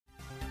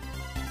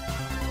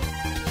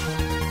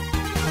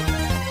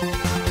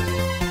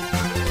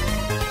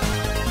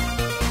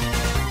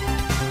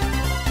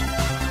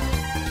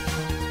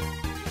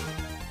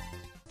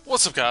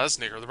What's up, guys?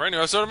 Nick with the brand new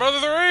episode of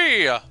Mother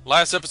 3!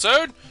 Last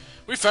episode,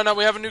 we found out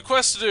we have a new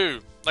quest to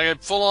do.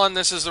 Like, full on,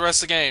 this is the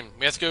rest of the game.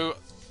 We have to go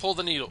pull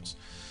the needles.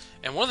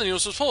 And one of the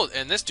needles was pulled,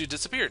 and this dude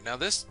disappeared. Now,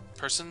 this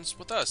person's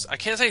with us. I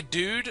can't say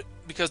dude,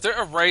 because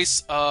they're a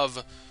race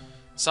of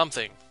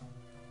something.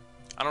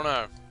 I don't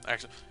know.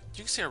 Actually,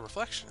 you can see a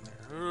reflection in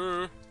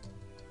there.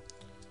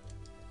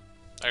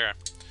 Okay.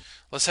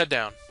 Let's head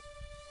down.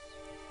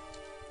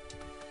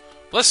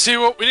 Let's see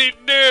what we need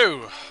to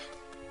do!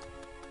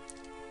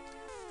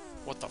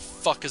 What the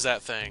fuck is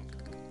that thing?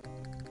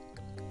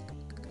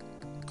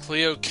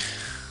 Cleo...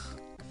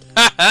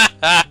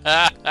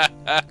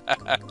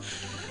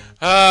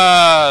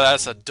 Ah,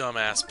 that's a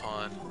dumbass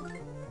pun.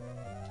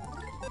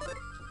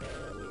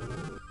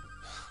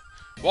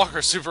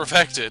 Walker's super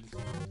affected.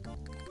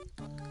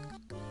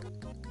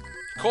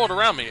 Coiled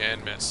around me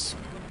and miss.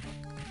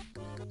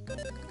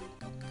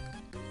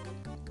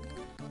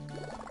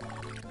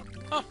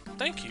 Oh,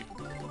 thank you.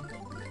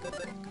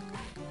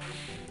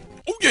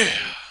 Oh yeah!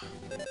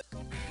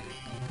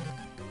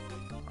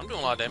 I'm doing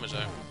a lot of damage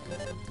though.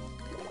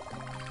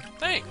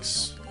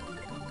 Thanks.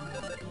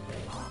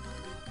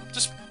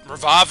 Just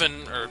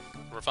reviving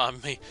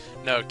me.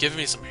 No, giving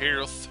me some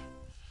health.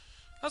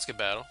 That's a good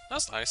battle.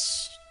 That's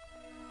nice.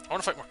 I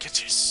want to fight more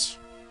kitties.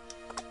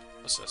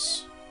 What's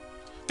this?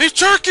 Beef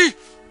jerky!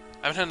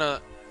 I haven't had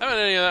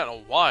any of that in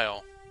a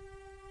while.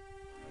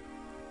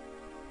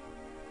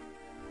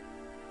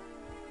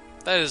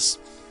 That is...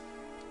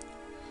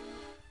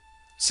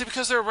 See,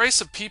 because they're a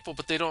race of people,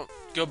 but they don't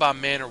go by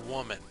man or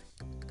woman.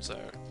 So...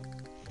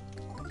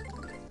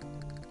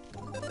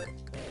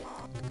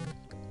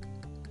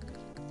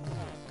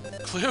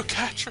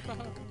 Cleopatra!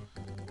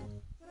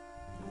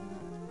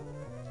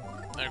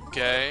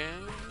 Okay...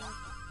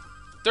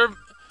 They're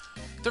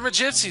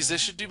Magitsis, they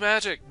should do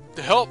magic.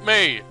 Help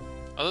me!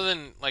 Other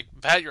than, like,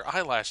 bat your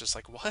eyelashes,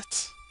 like,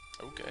 what?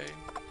 Okay.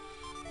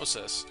 What's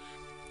this?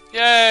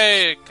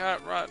 Yay!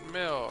 Got rotten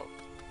milk.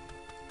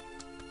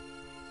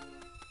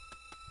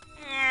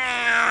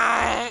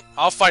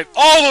 I'll fight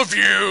all of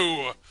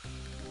you!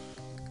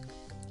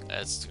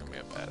 That's gonna be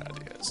a bad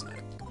idea, isn't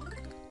it?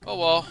 Oh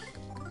well.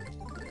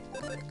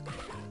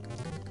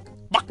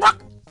 Buck,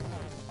 buck.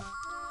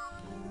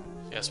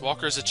 Yes,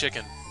 Walker's a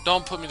chicken.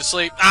 Don't put me to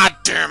sleep. Ah,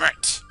 damn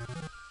it!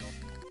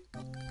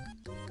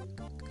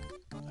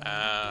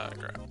 Ah,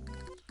 crap.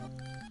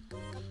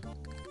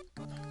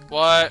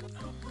 What?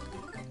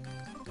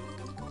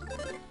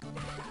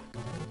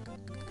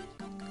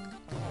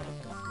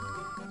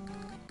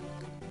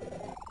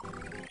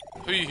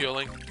 Who are you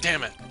healing?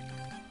 Damn it.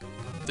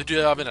 The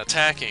dude I've been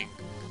attacking.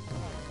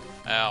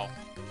 Ow.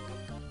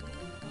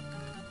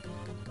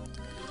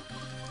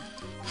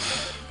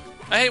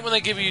 I hate when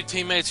they give you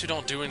teammates who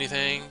don't do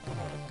anything.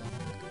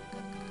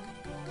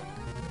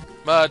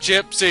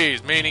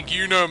 Magitsis, meaning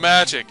you know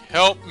magic.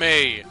 Help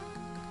me.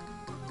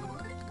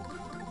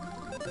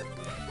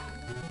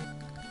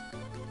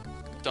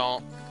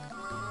 Don't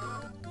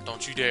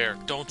you dare.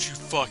 Don't you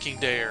fucking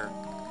dare.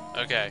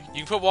 Okay, you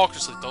can put Walker to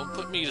sleep. Don't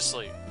put me to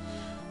sleep.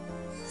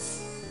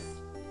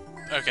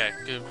 Okay,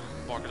 good.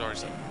 Walker's already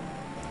asleep.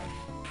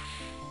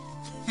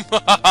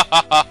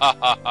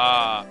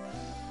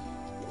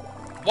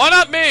 Why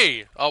not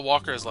me? Oh,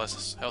 Walker has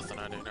less health than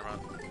I do. Never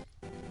mind.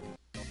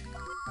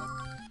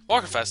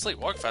 Walker fast asleep.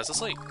 Walker fast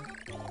asleep.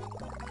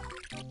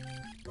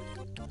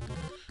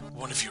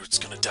 One of you is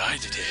gonna die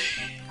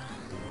today.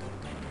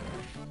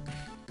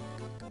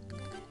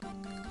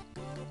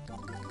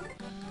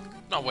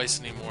 Not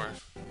wasting any more.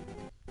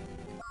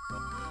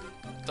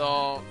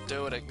 Don't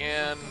do it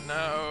again.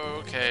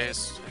 No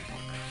case.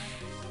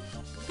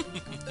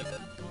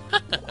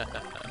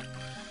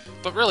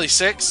 But really,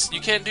 6?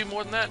 You can't do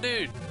more than that,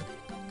 dude.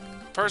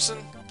 Person?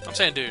 I'm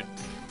saying dude.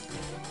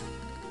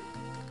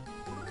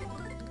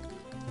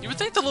 You would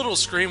think the little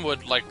scream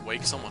would, like,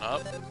 wake someone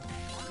up.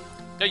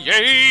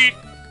 Yay!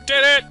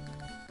 Did it!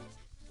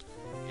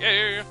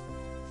 Yeah!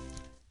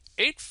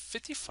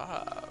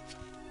 8:55.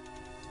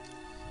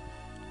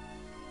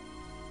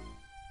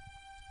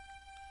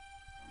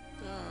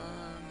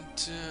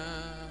 Is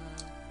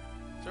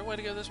there a way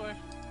to go this way?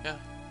 Yeah.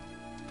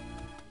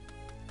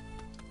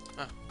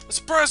 Ah, it's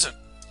a present!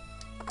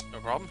 No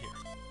problem here.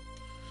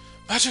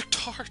 Magic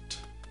tart!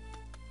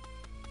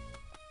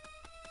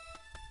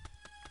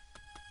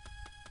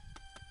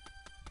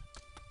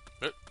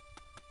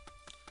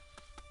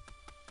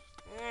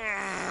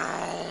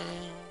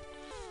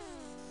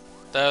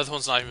 The other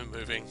one's not even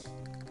moving.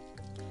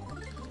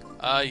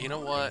 You know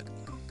what?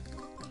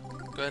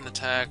 Go ahead and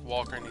attack.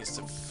 Walker needs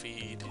to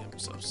feed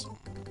himself some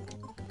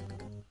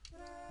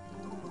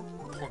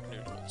pork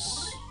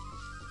noodles.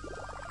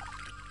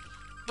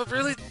 But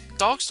really,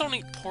 dogs don't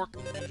eat pork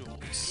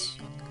noodles.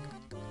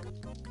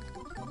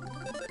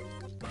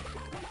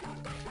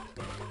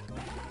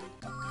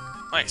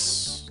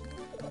 Nice.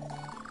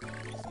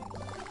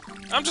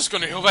 I'm just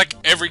gonna heal back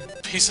every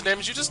piece of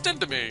damage you just did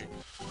to me.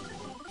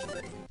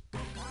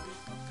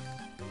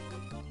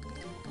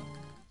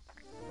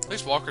 At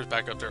least Walker's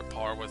back up there at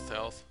par with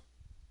health.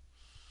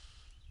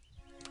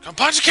 Come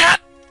punch a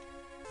cat!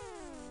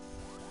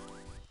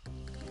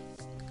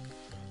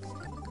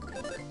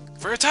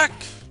 For attack!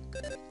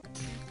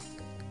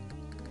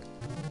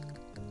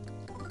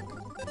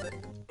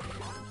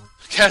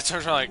 Cat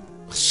turns around like,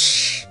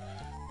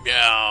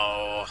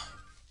 meow.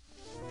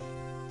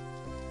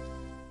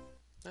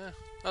 Yeah,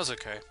 that was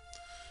okay.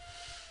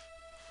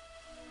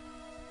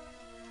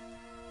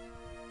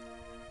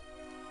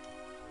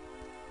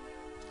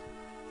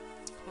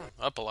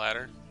 Up a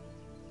ladder.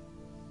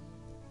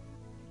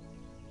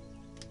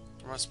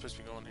 Where am I supposed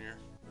to be going here?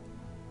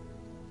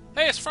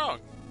 Hey, it's Frog!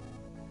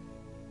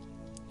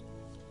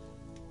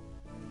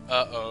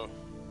 Uh-oh.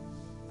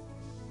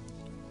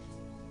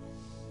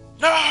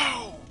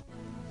 No!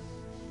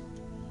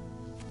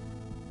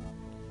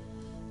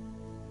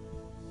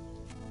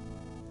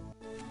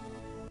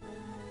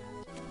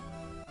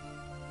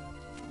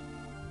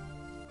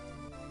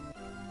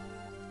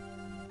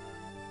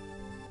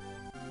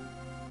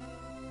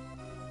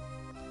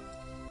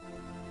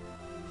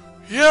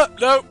 Yep,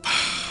 nope.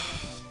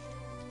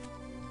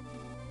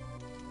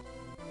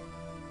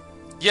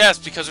 Yes,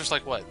 because there's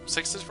like, what,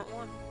 6 different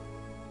ones?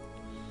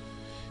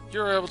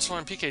 You're able to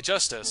learn PK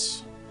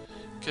Justice.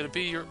 Could it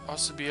be you're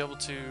also be able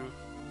to...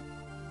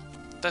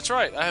 That's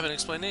right, I haven't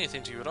explained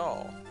anything to you at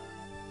all.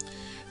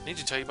 I need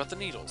to tell you about the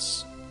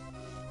needles.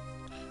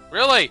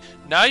 Really?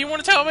 Now you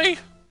want to tell me?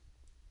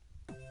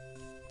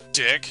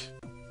 Dick.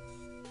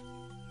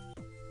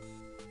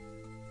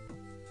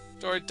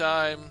 Story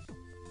time.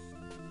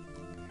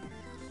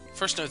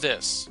 First know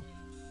this.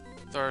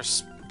 There are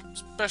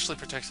specially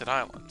protected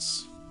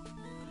islands.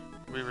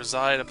 We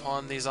reside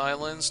upon these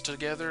islands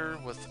together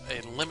with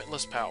a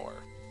limitless power.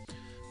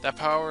 That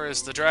power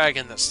is the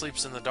dragon that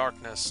sleeps in the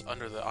darkness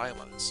under the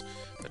islands.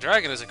 The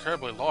dragon is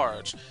incredibly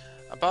large,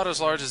 about as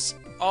large as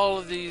all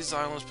of these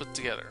islands put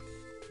together.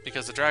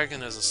 Because the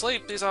dragon is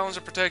asleep, these islands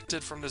are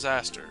protected from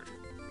disaster.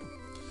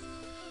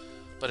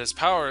 But its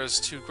power is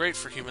too great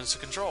for humans to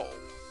control.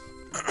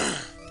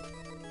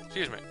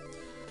 Excuse me.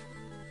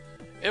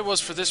 It was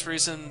for this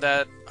reason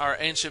that our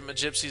ancient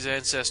Magypsies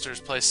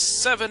ancestors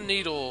placed 7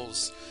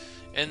 needles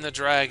in the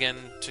dragon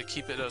to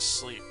keep it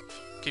asleep.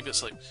 Keep it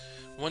asleep.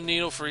 1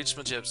 needle for each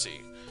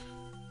Magypsy.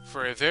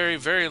 For a very,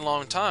 very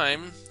long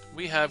time,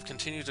 we have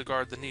continued to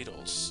guard the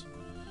needles.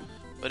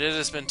 But it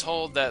has been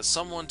told that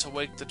someone to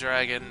wake the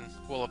dragon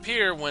will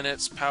appear when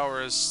its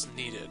power is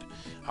needed.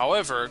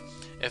 However,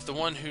 if the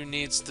one who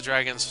needs the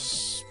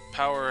dragon's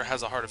power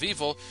has a heart of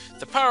evil,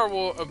 the power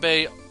will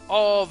obey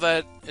all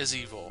that is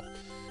evil.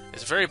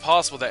 It's very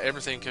possible that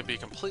everything can be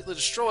completely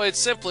destroyed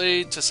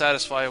simply to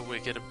satisfy a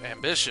wicked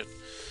ambition.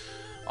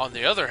 On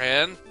the other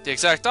hand, the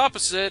exact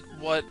opposite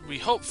what we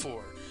hope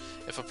for.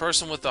 If a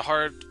person with the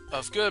heart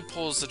of good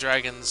pulls the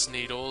dragon's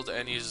needle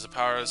and uses the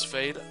power as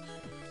fate,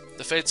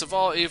 the fates of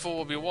all evil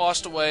will be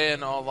washed away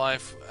and all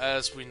life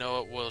as we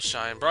know it will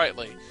shine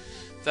brightly.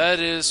 That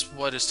is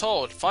what is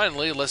told.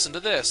 Finally, listen to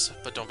this,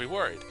 but don't be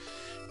worried.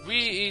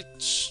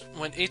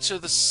 When each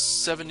of the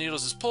 7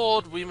 needles is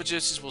pulled, we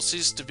Magypsies will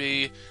cease to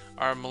be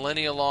our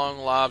millennia-long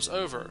lives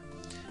over.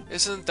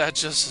 Isn't that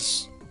just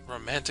as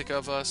romantic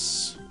of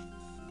us?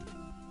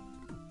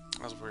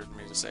 That was weird for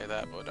me to say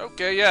that, but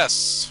okay,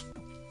 yes.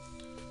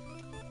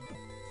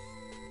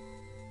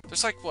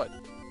 There's like, what?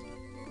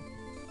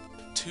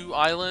 2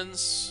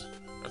 islands?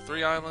 Or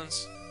 3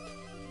 islands?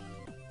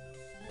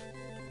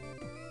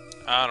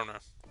 I don't know.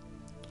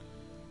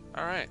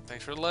 Alright,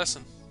 thanks for the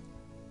lesson.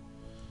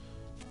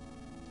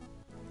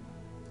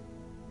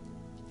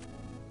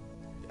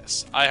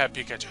 Yes, I have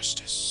PK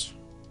Justice.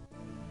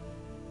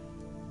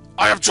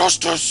 I have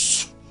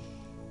justice!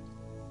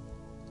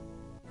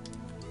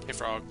 Hey,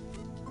 Frog.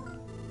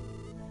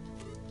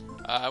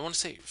 I want to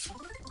save.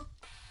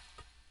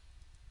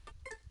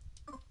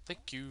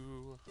 Thank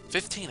you.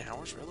 15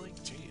 hours, really?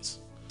 Jeez.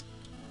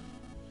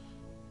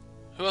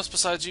 Who else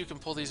besides you can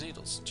pull these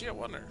needles? Gee, I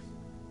wonder.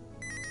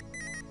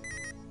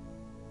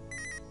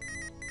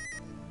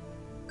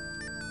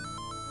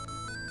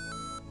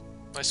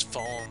 Nice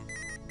phone.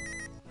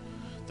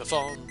 The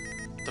phone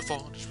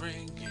is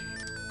ringing.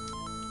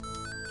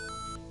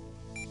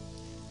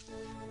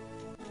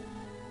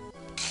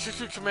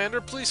 Commander,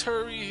 please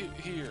hurry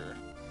here.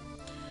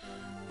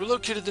 We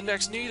located the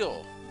next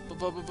needle.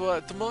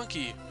 But the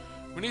monkey.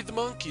 We need the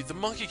monkey. The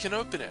monkey can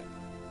open it.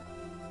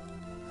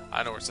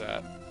 I know where it's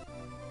at.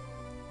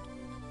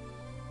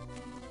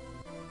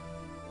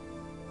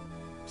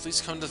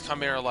 Please come to the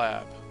Chimera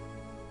Lab.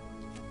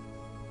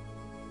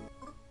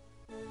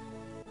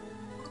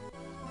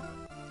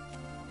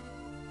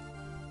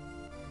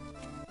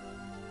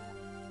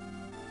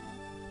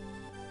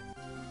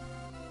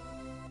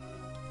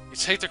 You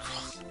take the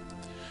cross.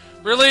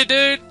 Really,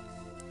 dude?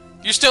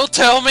 You still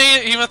tell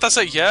me even if I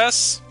say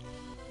yes?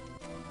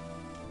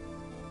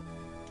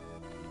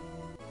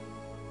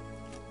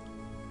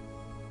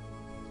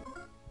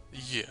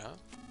 Yeah.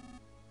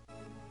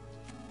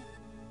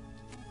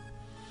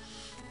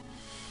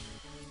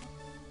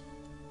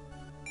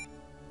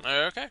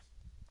 Okay.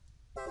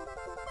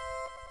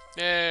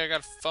 Yeah, I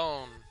got a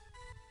phone.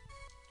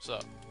 What's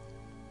up?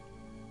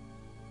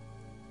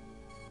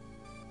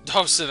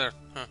 Dog, sit there.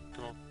 Huh,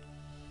 come on.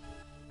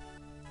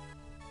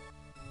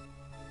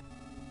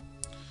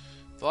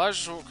 The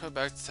largest shortcut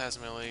back to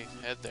Tazmily.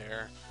 Head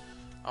there.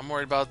 I'm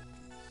worried about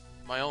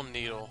my own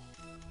needle.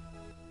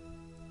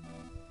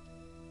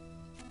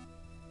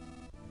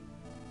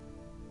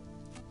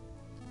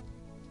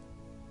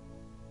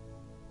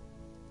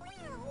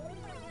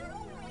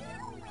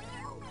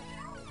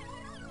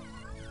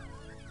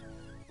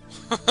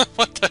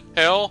 What the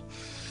hell?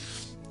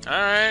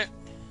 Alright.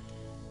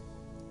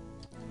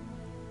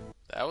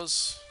 That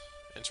was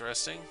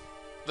interesting.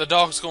 The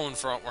dog's going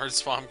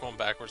frontwards while I'm going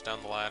backwards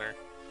down the ladder.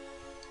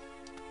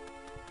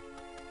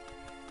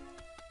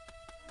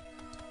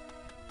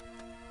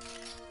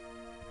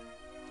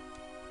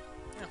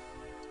 Yeah.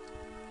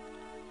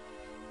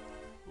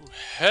 Ooh,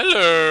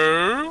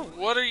 hello!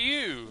 What are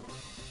you?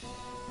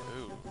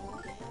 Ooh.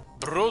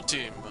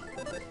 Brotim.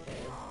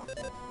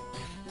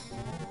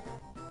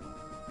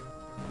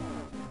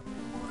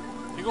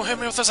 You gonna hit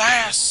me with his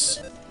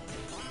ass?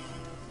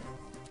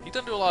 He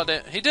doesn't do a lot of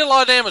damage. He did a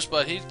lot of damage,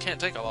 but he can't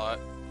take a lot.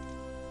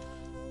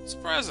 It's a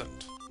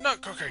present.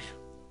 Nut cookie.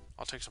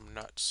 I'll take some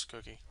nuts,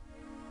 cookie.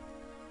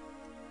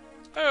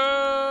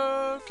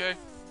 Okay.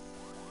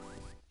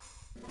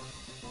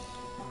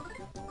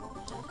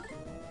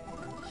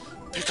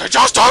 PK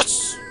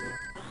Justice!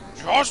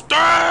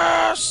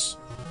 Justice!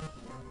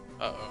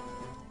 Uh-oh.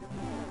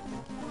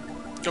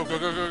 Go, go,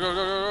 go, go, go,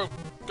 go,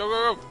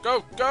 go, go,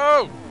 go, go,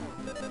 go,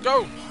 go,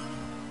 go!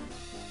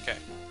 Okay.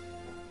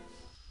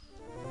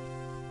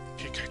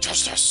 PK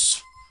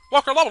Justice!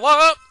 Walker level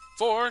up!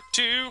 4,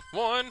 2,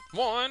 1,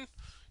 1.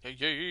 Yay,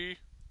 yay.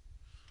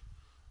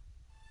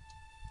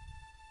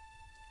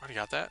 Already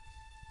got that?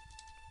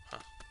 Huh.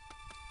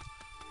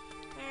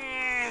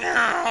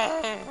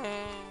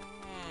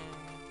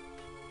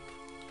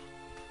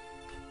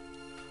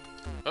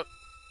 Oh.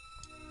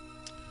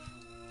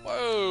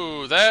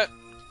 Whoa, that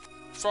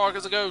frog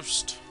is a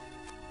ghost.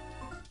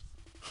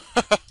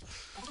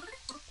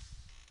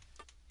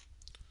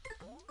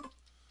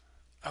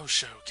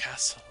 Osho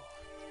Castle.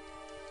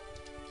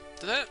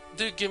 Did that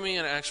dude give me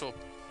an actual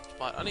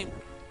spot? I need.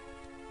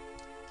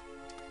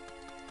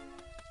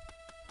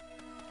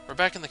 We're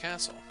back in the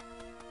castle.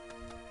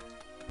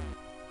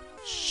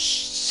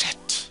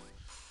 Shit.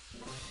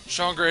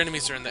 Stronger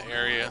enemies are in the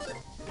area.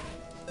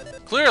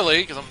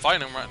 Clearly, because I'm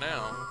fighting them right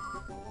now.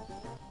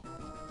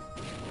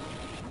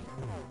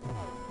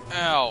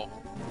 Ow.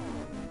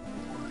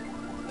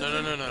 No,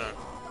 no, no, no, no.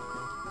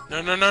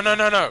 No, no, no, no,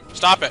 no, no.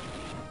 Stop it.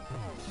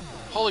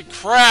 Holy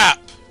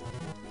crap.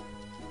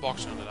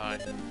 Box's gonna die.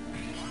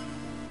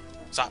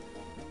 Stop.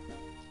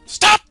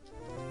 Stop!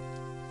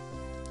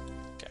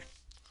 Okay.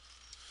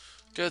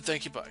 Good,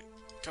 thank you, buddy.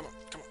 Come on,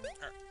 come on.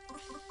 Right.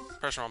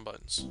 Press wrong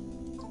buttons.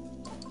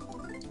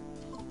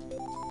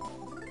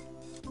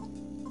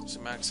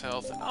 Some max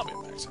health, and I'll be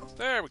at max health.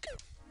 There we go.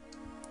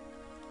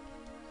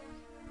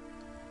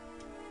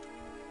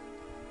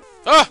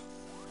 Ah!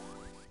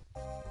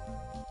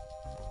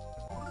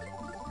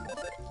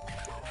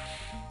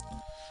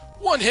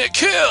 One hit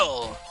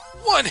kill!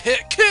 One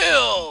hit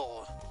kill!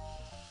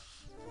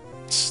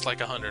 It's like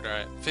 100,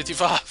 right?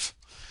 55.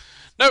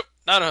 Nope,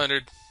 not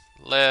 100.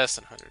 Less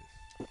than 100.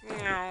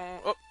 No.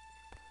 Oh.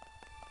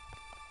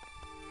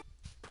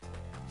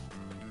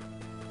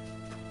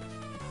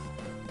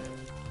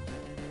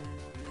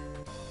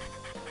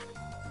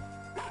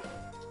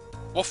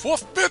 Woof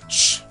woof,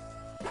 bitch!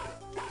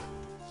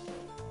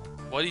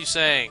 What are you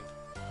saying?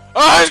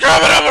 Oh, he's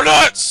grabbing up her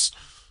nuts!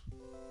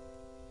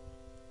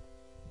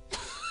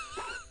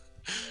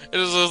 It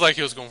just looks like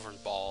he was going for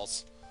his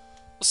balls.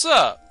 What's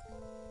up?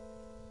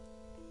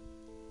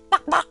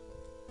 Buck, buck.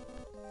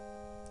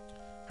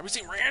 Have we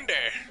seen Randy?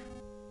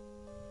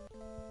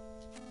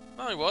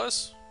 Oh, he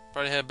was.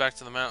 Probably head back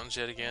to the mountains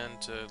yet again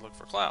to look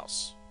for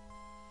Klaus.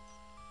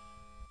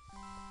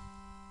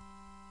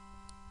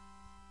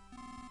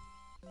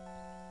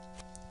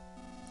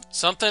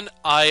 Something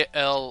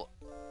I-L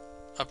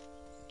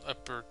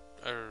upper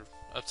or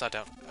upside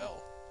down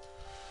L.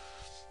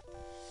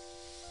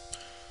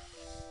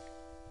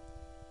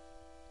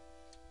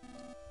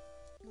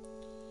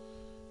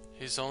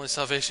 His only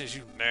salvation is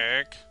you,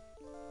 Nick.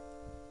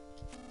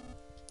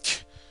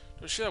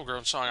 Don't shut up, girl,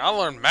 and song. I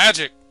learned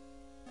magic.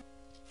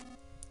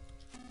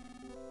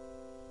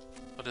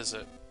 What is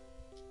it?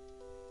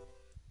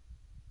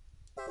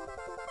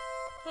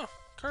 Huh,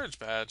 courage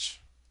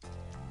badge.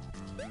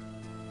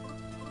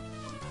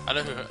 I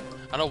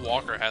know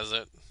Walker has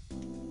it.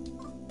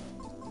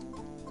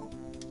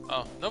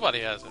 Oh,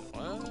 nobody has it.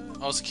 What?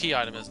 Oh, it's a key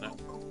item, isn't it?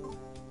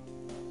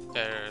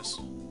 There it is.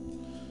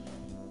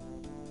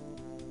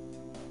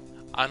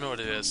 I know what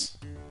it is.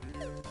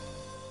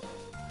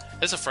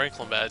 It's a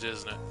Franklin badge,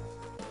 isn't it?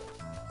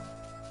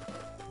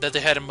 That they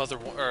had in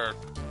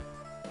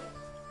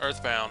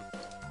Earthbound.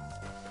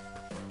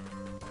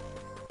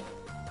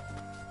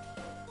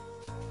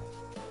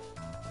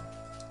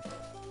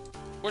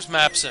 Where's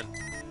Mapson?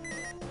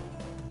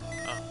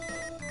 Oh.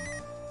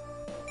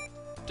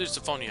 Dude, it's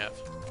the phone you have.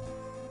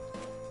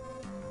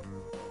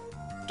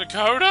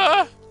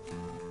 Dakota?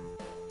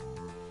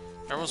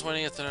 Everyone's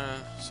waiting at the...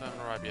 So I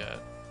haven't arrived yet.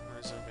 Where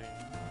is it being?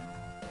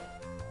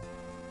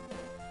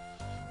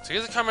 To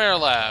get the Chimera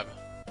Lab,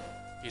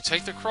 you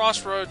take the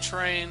Crossroad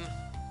train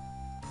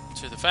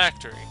to the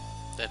factory,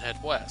 then head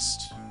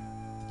west.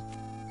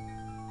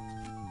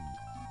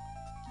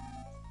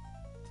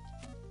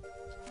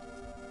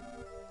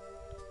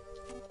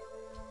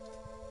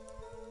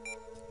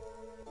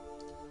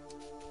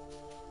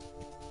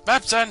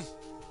 Mapson!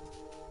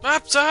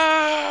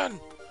 Mapson!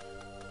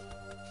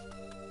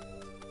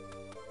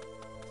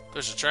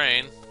 There's a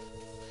train.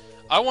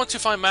 I want to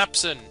find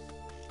Mapson.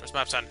 Where's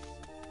Mapson?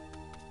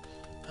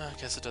 I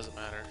guess it doesn't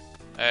matter.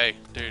 Hey,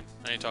 dude,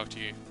 I need to talk to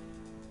you.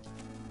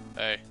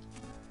 Hey.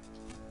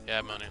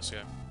 Yeah, money, let's go.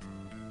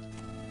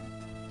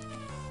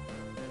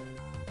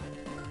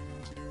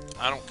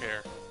 I don't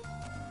care.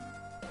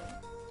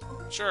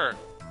 Sure.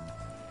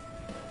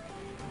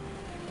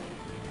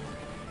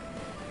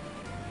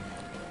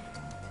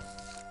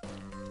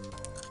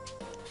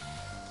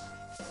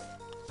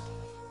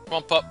 Come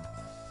on, pup.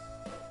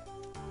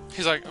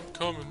 He's like, I'm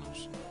coming.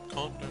 Just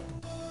calm down.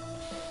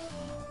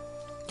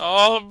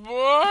 All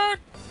aboard!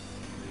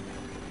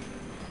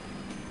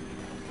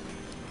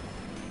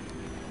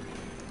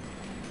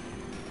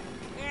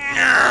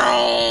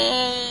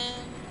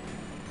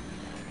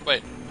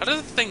 Wait, how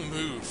does the thing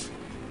move?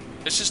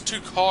 It's just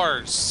two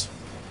cars.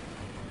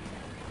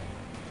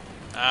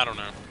 I don't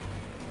know.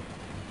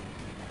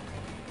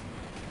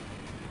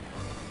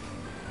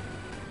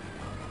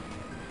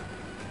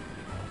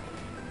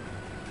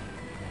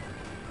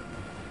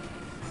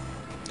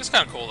 It's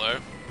kind of cool, though.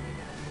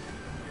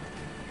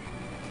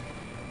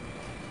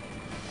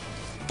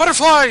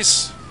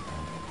 Butterflies!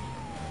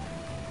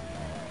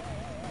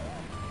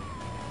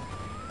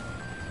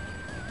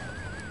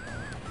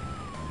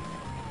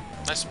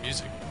 Nice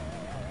music.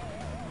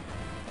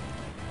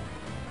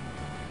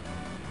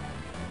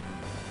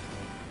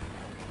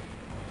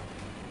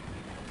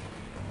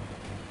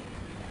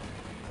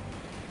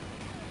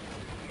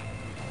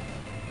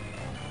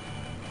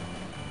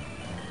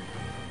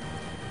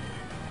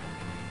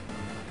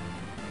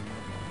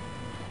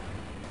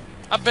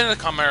 I've been to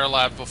the Chimera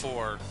Lab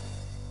before.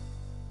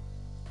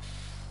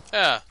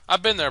 Yeah,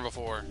 I've been there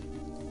before.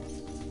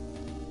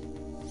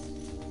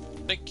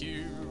 Thank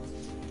you.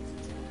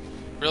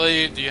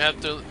 Really? Do you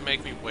have to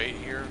make me wait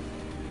here?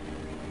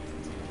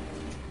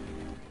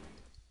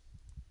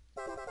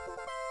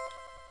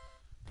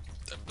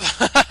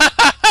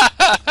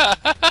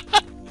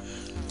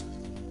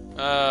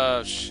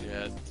 Oh,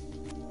 shit.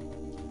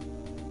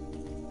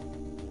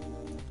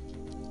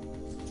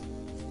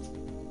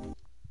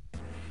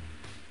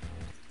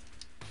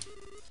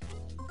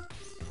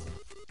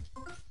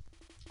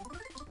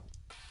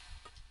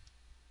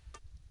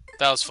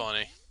 That was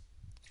funny.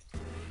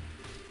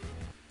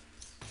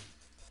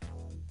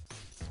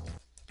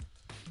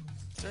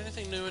 Is there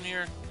anything new in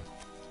here?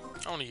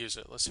 I want to use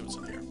it. Let's see what's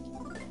in here.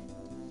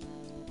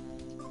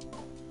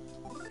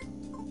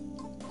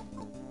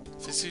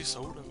 Fizzy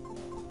soda.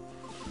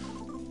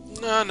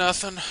 No,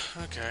 nothing.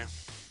 Okay.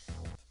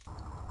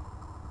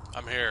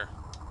 I'm here.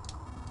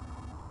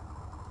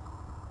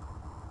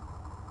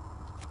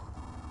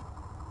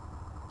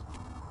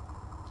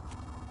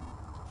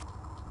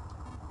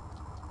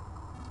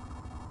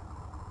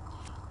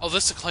 Oh,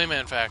 this is the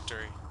Clayman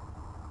factory.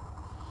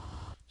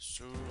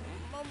 So,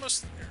 I'm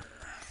almost there.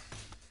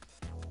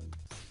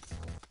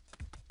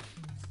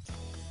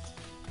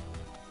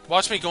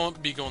 Watch me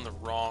be going the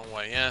wrong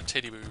way. Yeah,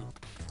 titty boo.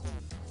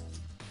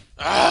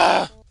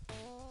 Ah!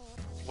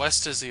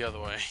 West is the other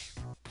way.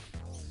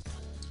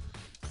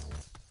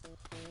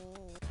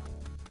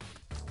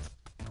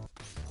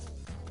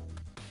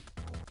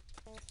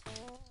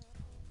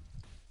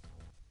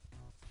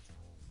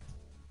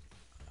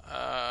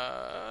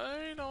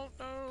 I don't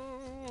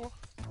know.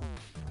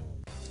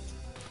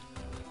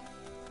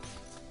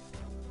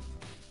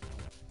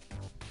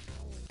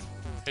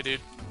 Hey,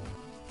 dude.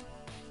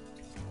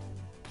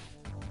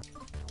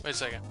 Wait a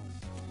second.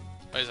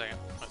 Wait a second.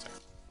 Wait a second.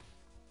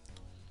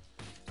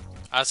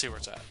 I see where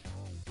it's at.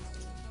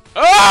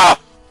 Ah!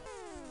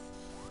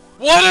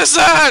 What is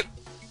that?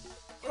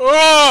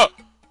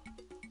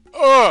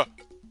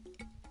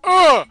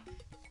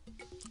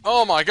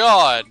 Oh my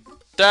god.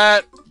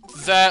 That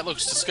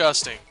looks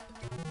disgusting.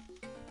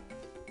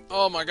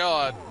 Oh my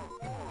god.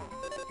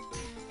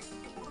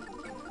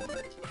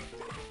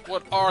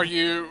 What are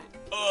you?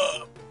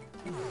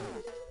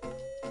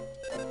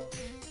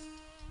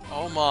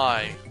 Oh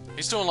my.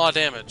 He's doing a lot of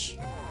damage.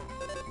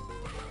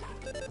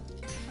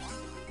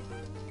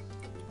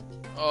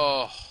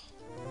 Oh.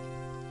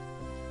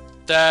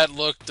 That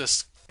looked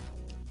disgusting.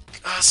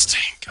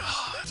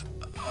 God.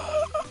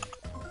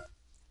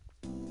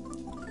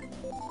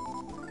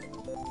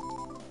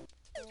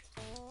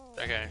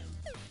 Okay.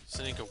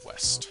 So I need to go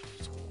west.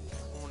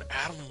 I'm going to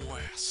Adam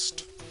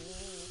West.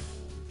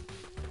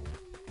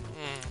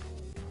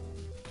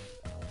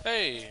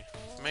 Hey.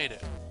 Made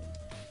it.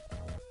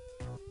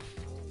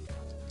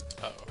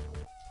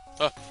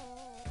 Uh-oh.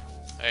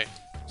 Hey.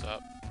 What's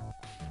up?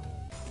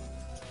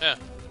 Yeah.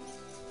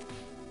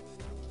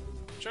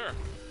 Sure.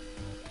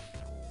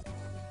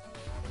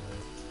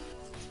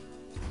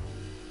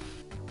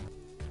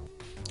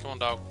 Come on,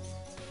 dog.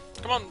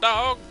 Come on,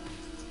 dog!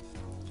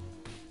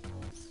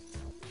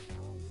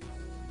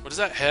 What is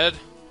that, head?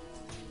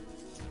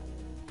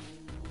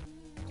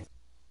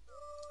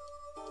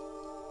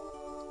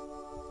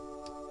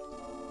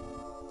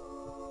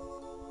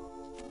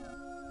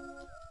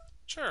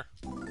 Sure.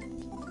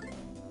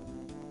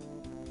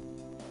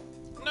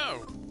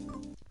 No.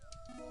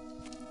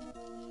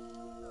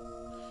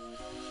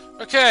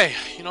 Okay,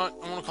 you know what?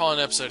 I'm gonna call it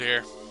an episode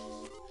here.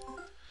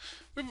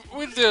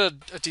 We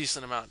did a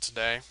decent amount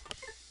today.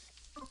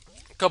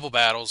 A couple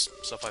battles,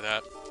 stuff like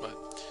that. But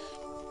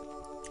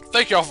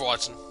thank you all for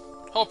watching.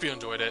 Hope you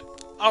enjoyed it.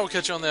 I will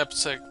catch you on the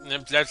episode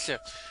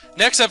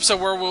next episode,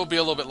 where we'll be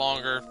a little bit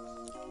longer,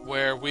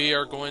 where we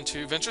are going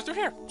to venture through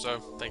here. So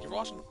thank you for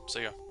watching.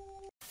 See ya.